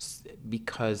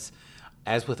 because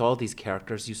as with all these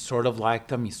characters, you sort of like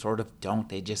them, you sort of don't.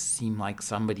 They just seem like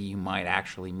somebody you might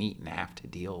actually meet and have to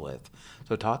deal with.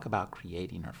 So talk about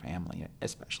creating her family,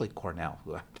 especially Cornell,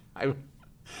 who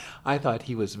I thought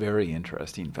he was a very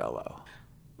interesting fellow.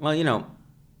 Well, you know,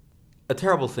 a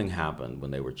terrible thing happened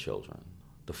when they were children.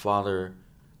 The father,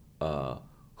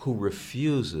 who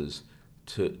refuses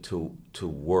to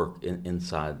work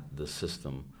inside the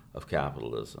system of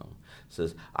capitalism,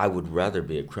 says, I would rather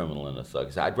be a criminal and a thug.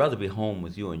 He said, I'd rather be home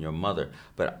with you and your mother,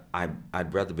 but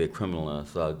I'd rather be a criminal and a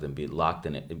thug than be locked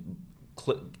in it,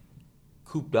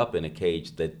 cooped up in a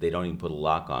cage that they don't even put a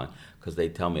lock on, because they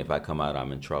tell me if I come out,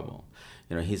 I'm in trouble.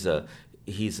 You know, he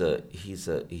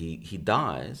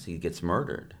dies, he gets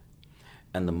murdered,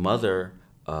 and the mother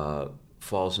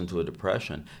falls into a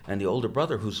depression, and the older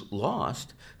brother, who's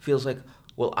lost, feels like,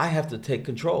 well, I have to take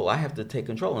control. I have to take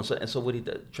control, and so what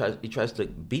he tries to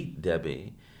beat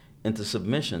Debbie into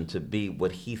submission to be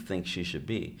what he thinks she should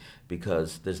be,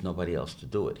 because there's nobody else to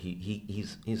do it.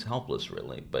 He's helpless,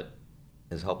 really, but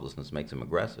his helplessness makes him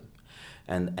aggressive,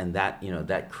 and that,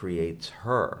 that creates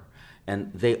her.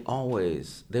 And they will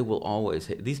always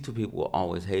these two people will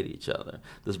always hate each other,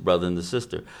 this brother and the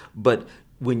sister. But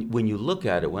when you look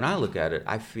at it, when I look at it,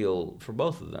 I feel for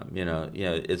both of them.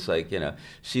 It's like,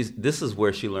 this is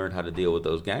where she learned how to deal with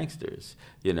those gangsters.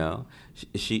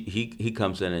 He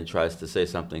comes in and tries to say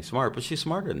something smart, but she's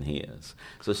smarter than he is.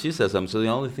 So she says something. So the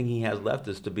only thing he has left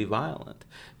is to be violent.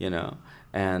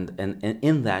 And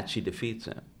in that she defeats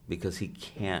him, because he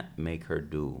can't make her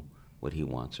do what he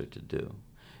wants her to do.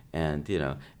 And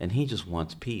and he just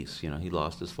wants peace. He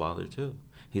lost his father too.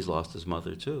 He's lost his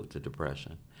mother too to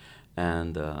depression,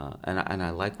 and I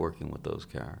like working with those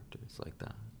characters like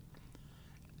that.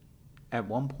 At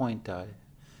one point,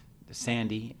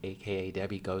 Sandy, aka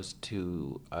Debbie, goes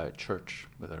to a church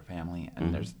with her family,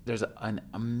 and there's an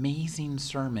amazing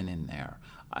sermon in there.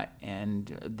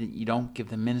 You don't give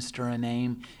the minister a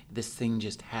name. This thing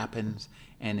just happens,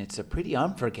 and it's a pretty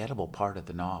unforgettable part of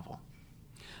the novel.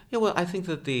 Yeah, well, I think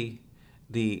that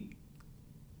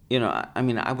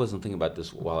I wasn't thinking about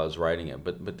this while I was writing it,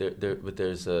 but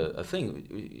there's a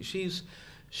thing.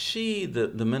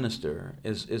 The minister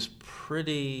is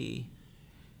pretty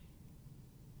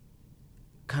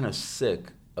kind of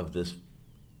sick of this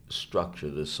structure,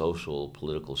 this social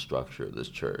political structure of this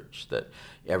church, that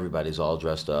everybody's all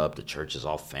dressed up, the church is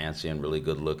all fancy and really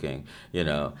good looking,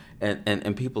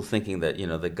 and people thinking that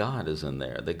that God is in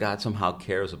there, that God somehow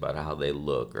cares about how they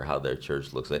look or how their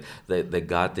church looks, that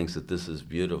God thinks that this is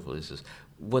beautiful. He says,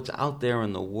 what's out there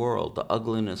in the world, the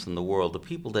ugliness in the world, the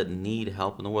people that need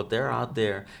help in the world, they're out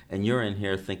there, and you're in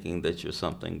here thinking that you're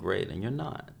something great, and you're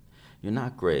not. You're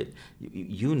not great.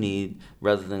 You need,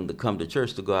 rather than to come to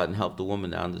church, to go out and help the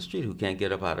woman down the street who can't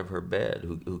get up out of her bed,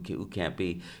 who can't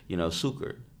be,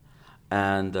 succored.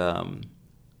 And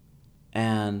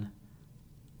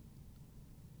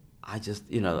I just,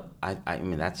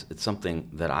 it's something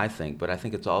that I think, but I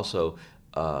think it's also,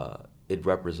 it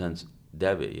represents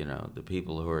Debbie, the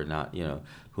people who are not,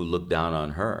 who look down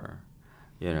on her,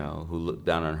 who look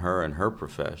down on her and her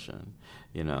profession,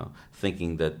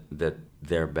 thinking that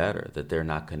they're better, that they're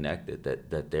not connected,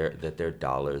 that they're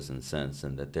dollars and cents,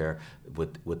 and that they're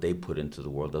what they put into the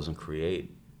world doesn't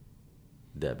create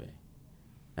Debbie.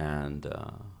 And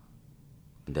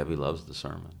Debbie loves the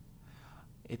sermon.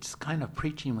 It's kind of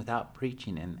preaching without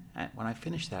preaching, and when I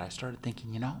finished that, I started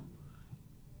thinking,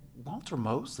 Walter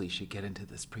Mosley should get into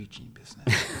this preaching business.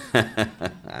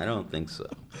 I don't think so.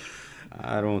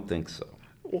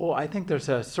 Well, I think there's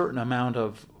a certain amount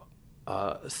of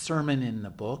sermon in the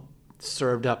book,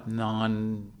 served up not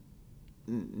in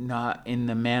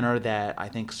the manner that I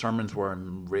think sermons were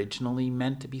originally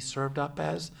meant to be served up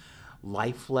as,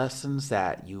 life lessons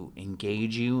that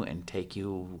engage you and take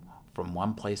you from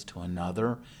one place to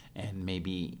another, and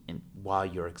maybe while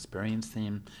you're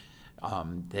experiencing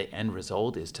the end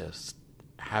result is to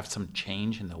have some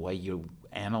change in the way you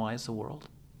analyze the world.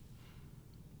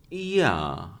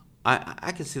 Yeah,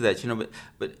 I can see that,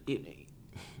 but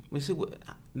we see,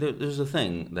 there's a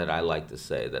thing that I like to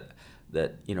say,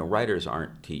 that writers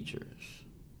aren't teachers.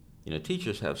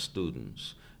 Teachers have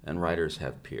students, and writers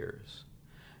have peers.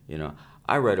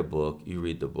 I write a book, you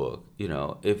read the book.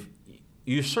 If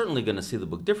you're certainly going to see the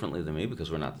book differently than me,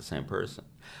 because we're not the same person.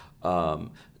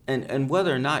 And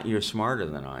whether or not you're smarter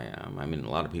than I am, a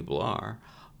lot of people are,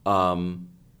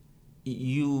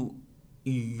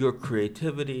 your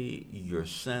creativity, your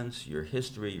sense, your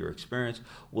history, your experience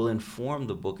will inform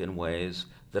the book in ways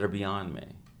that are beyond me.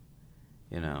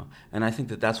 And I think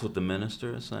that that's what the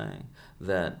minister is saying,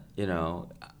 that, you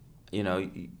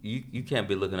can't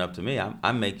be looking up to me.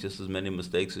 I make just as many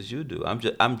mistakes as you do.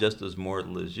 I'm just as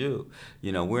mortal as you.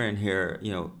 We're in here,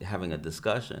 having a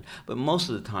discussion. But most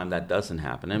of the time that doesn't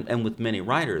happen. And with many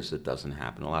writers, it doesn't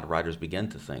happen. A lot of writers begin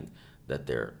to think that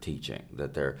they're teaching,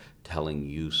 that they're telling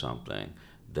you something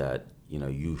that,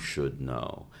 you should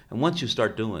know. And once you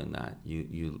start doing that,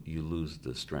 you lose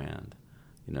the strand,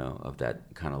 of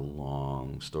that kind of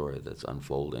long story that's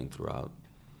unfolding throughout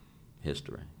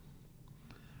history.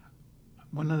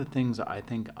 One of the things I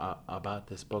think about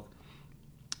this book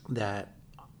that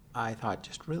I thought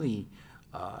just really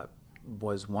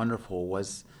was wonderful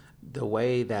was the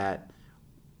way that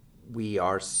we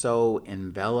are so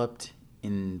enveloped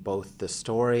in both the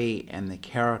story and the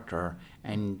character,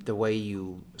 and the way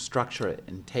you structure it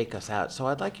and take us out. So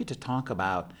I'd like you to talk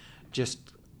about just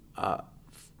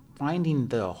finding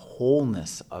the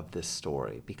wholeness of this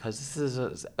story, because this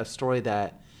is a story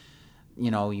that,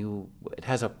 it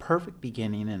has a perfect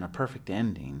beginning and a perfect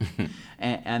ending,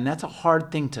 and that's a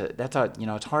hard thing to.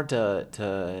 It's hard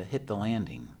to hit the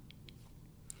landing.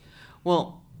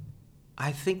 Well,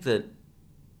 I think that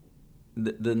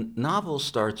the novel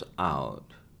starts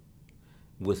out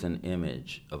with an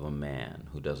image of a man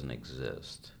who doesn't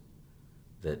exist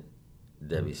that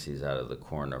Debbie sees out of the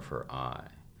corner of her eye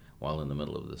while in the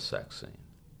middle of the sex scene.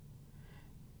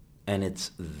 And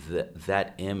it's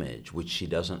that image, which she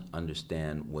doesn't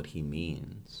understand what he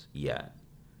means yet,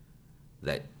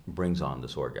 that brings on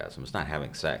this orgasm. It's not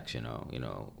having sex,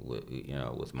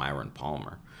 with Myron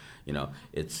Palmer.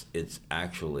 It's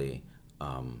actually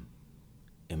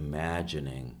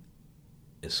imagining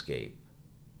escape,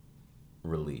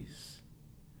 release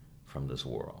from this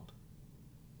world.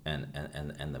 And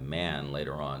the man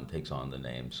later on takes on the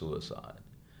name suicide.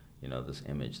 This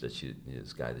image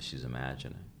this guy that she's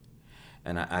imagining.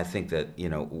 And I think that,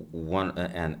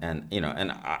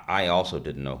 I also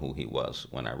didn't know who he was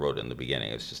when I wrote it in the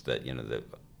beginning. It's just that, that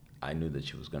I knew that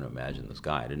she was going to imagine this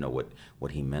guy. I didn't know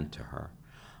what he meant to her.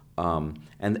 And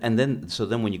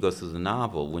then when you go through the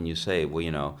novel, when you say,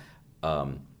 well,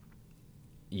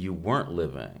 you weren't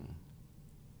living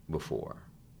before.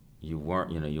 You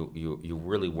weren't, you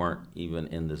really weren't even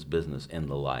in this business, in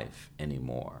the life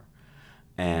anymore.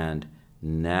 And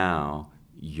now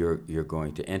you're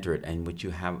going to enter it, and but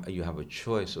you have a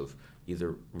choice of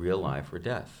either real life or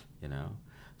death,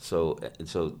 So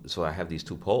I have these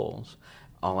two poles.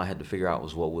 All I had to figure out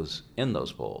was what was in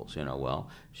those poles. Well,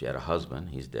 she had a husband,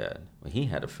 he's dead. Well, he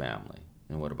had a family,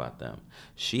 and what about them?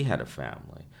 She had a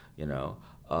family, and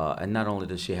not only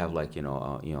does she have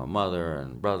a mother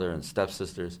and brother and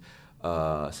stepsisters,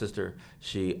 sister,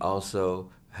 she also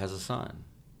has a son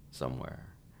somewhere,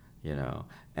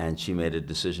 and she made a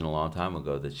decision a long time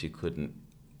ago that she couldn't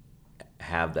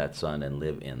have that son and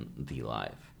live in the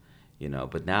life,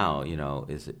 But now,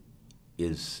 is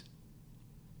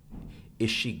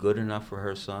she good enough for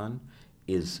her son?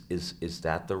 Is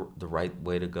that the right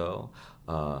way to go?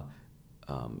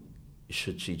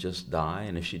 Should she just die?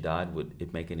 And if she died, would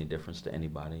it make any difference to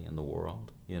anybody in the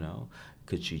world?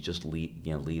 Could she just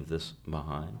leave this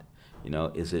behind?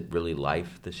 Is it really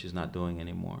life that she's not doing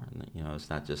anymore? It's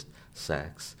not just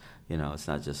sex. It's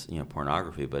not just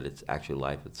pornography, but it's actually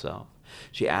life itself.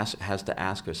 She has to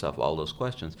ask herself all those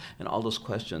questions, and all those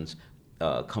questions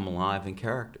come alive in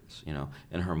characters.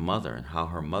 In her mother, and how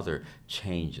her mother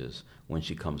changes when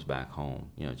she comes back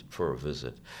home, for a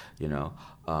visit.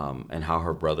 And how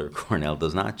her brother Cornell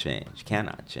does not change,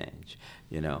 cannot change.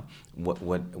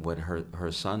 What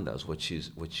her son does, what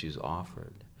she's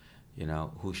offered.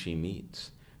 Who she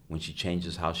meets, when she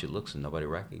changes how she looks and nobody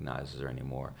recognizes her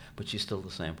anymore, but she's still the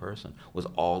same person with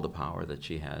all the power that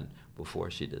she had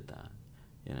before she did that.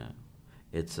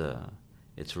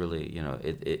 It's really,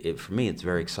 it for me, it's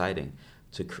very exciting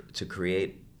to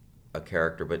create a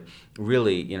character, but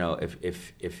really,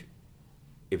 if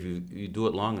you do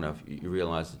it long enough, you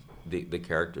realize that the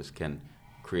characters can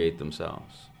create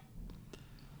themselves.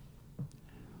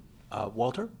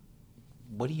 Walter,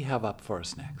 what do you have up for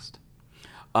us next?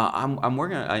 I'm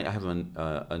working on, I have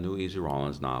a new Easy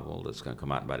Rawlins novel that's going to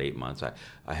come out in about 8 months.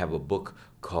 I have a book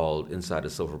called Inside a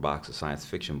Silver Box, a science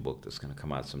fiction book that's going to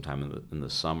come out sometime in the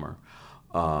summer.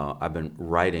 I've been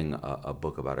writing a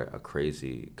book about a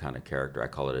crazy kind of character. I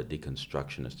call it a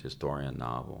deconstructionist historian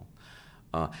novel.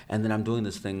 And then I'm doing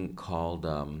this thing called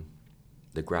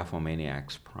the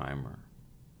Graphomaniacs Primer.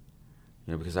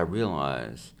 Because I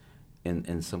realize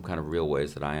in some kind of real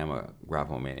ways that I am a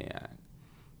graphomaniac.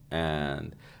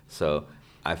 And so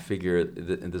I figure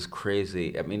this crazy,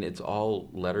 it's all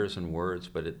letters and words,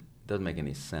 but it doesn't make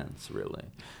any sense, really.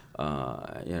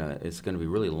 It's going to be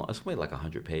really long. It's going to be like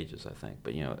 100 pages, I think.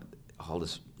 But, all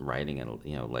this writing, and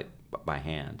by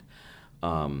hand.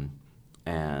 And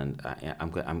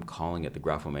I'm calling it the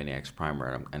Graphomaniacs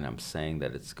Primer, and I'm saying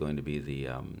that it's going to be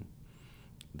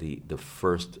the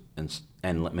first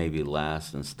and maybe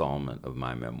last installment of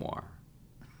my memoir.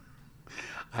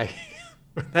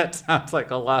 That sounds like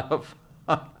a lot of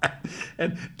fun.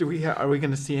 And are we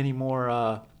going to see any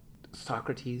more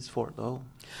Socrates Fort Low?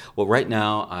 Well, right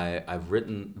now I've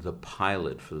written the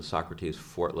pilot for the Socrates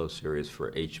Fort Low series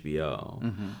for HBO.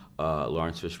 Mm-hmm.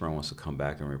 Lawrence Fishburne wants to come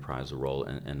back and reprise the role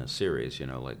in a series.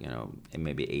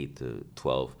 Maybe 8 to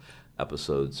 12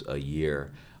 episodes a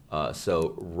year.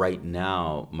 So right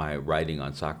now, my writing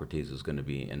on Socrates is going to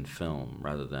be in film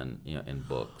rather than in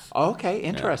books. Okay,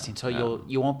 interesting. So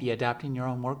you won't be adapting your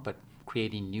own work, but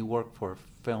creating new work for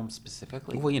film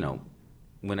specifically. Well,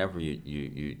 whenever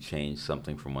you change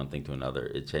something from one thing to another,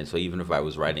 it changes. So even if I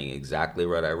was writing exactly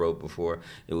what I wrote before,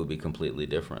 it would be completely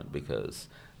different because,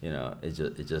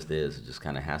 it just is. It just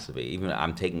kind of has to be. Even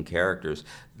I'm taking characters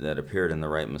that appeared in The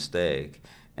Right Mistake,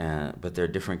 but they're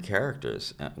different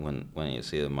characters when you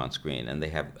see them on screen, and they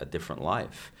have a different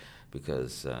life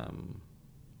because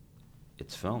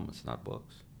it's film, it's not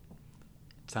books.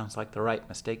 Sounds like The Right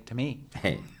Mistake to me.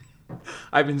 Hey.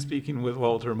 I've been speaking with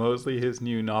Walter Mosley. His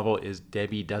new novel is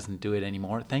Debbie Doesn't Do It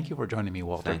Anymore. Thank you for joining me,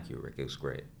 Walter. Thank you, Rick. It was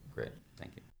great. Great.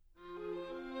 Thank you.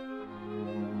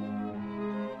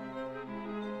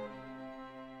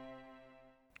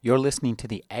 You're listening to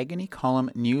the Agony Column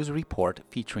News Report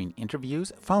featuring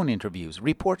interviews, phone interviews,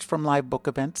 reports from live book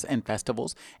events and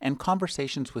festivals, and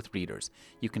conversations with readers.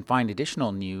 You can find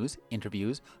additional news,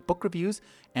 interviews, book reviews,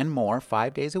 and more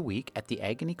 5 days a week at the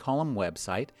Agony Column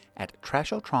website at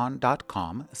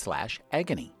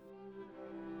trashotron.com/agony.